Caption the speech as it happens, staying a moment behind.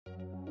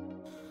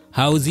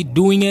How's it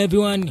doing,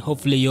 everyone?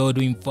 Hopefully you're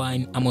doing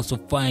fine. I'm also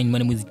fine. My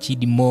name is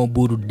Chidi Mo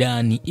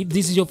Burudani. If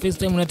this is your first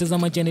time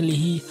unatazama channel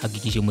hii,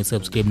 hakikisha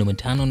umesubscribe na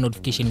turn on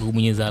notification kwa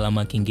kubonyeza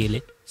alama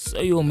kengele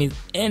so you won't miss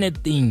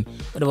anything.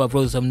 Whenever I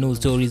post some new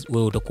stories,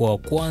 wewe utakuwa wa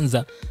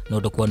kwanza na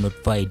utakuwa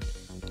notified.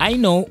 I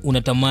know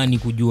unatamani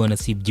kujua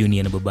NASEEB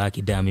Junior na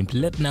babake Diamond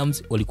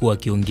Platnumz walikuwa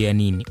wakiongea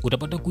nini.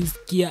 Utapata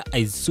kusikia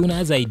as soon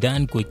as I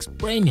done ku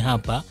explain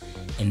hapa,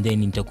 and then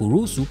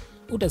nitakuruhusu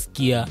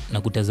utasikia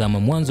na kutazama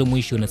mwanzo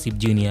mwisho NASEEB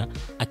Junior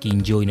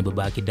akienjoy na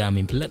babake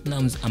Diamond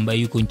Platnumz ambaye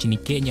yuko nchini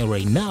Kenya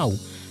right now.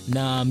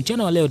 Na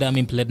mchana wa leo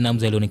Diamond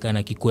Platnumz alionekana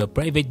akikwea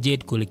private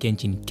jet kuelekea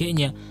nchini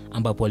Kenya,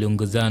 ambapo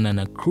aliongozana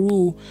na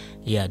crew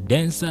ya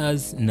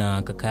dancers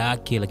na kaka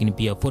yake, lakini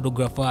pia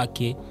photographer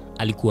wake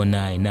alikuwa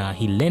naye, na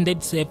he landed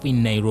safe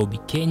in Nairobi,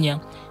 Kenya.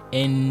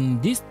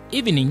 And this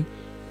evening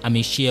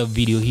ameshare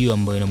video hiyo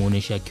ambayo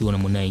inamuonesha akiwa na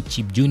Mwanae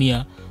NASEEB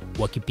Junior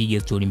wakipiga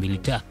story mbili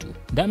tatu.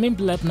 Diamond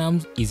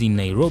Platnumz is in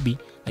Nairobi,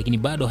 lakini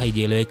bado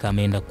haijaeleweka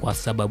ameenda kwa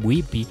sababu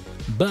ipi,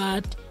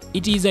 but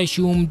it is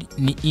assumed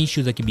ni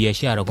issue za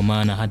kibiashara, kwa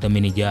maana hata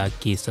manager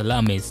yake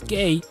Salama SK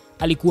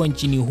alikuwa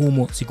nchini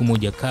humo siku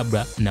moja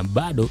kabla na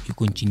bado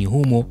yuko nchini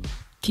humo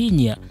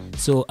Kenya.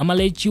 So I'ma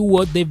let you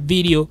watch the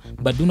video,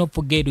 but do not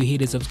forget to hit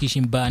the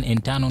subscription button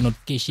and turn on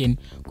notification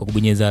kwa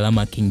kubonyeza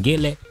alama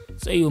kengele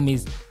so you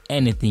miss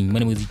anything. My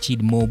name is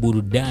Chidi Mo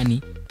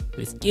Burudani.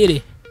 Let's get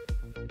it.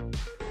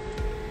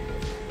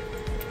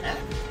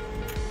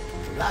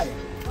 Lion?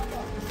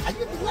 Are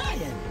you the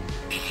lion?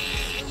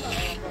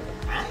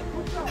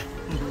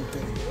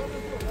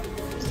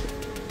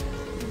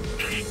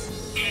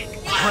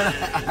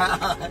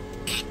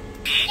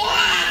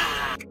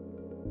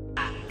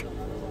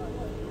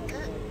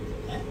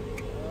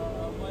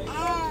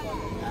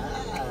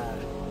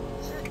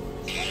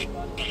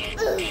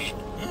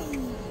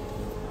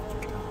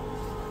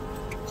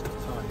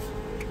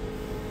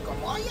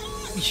 Come on,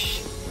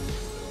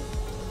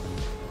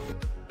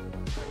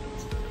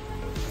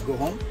 go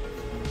home.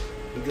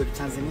 You go to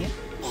Tanzania?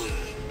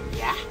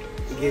 Yeah.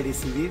 You get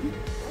this baby?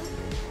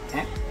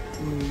 Huh?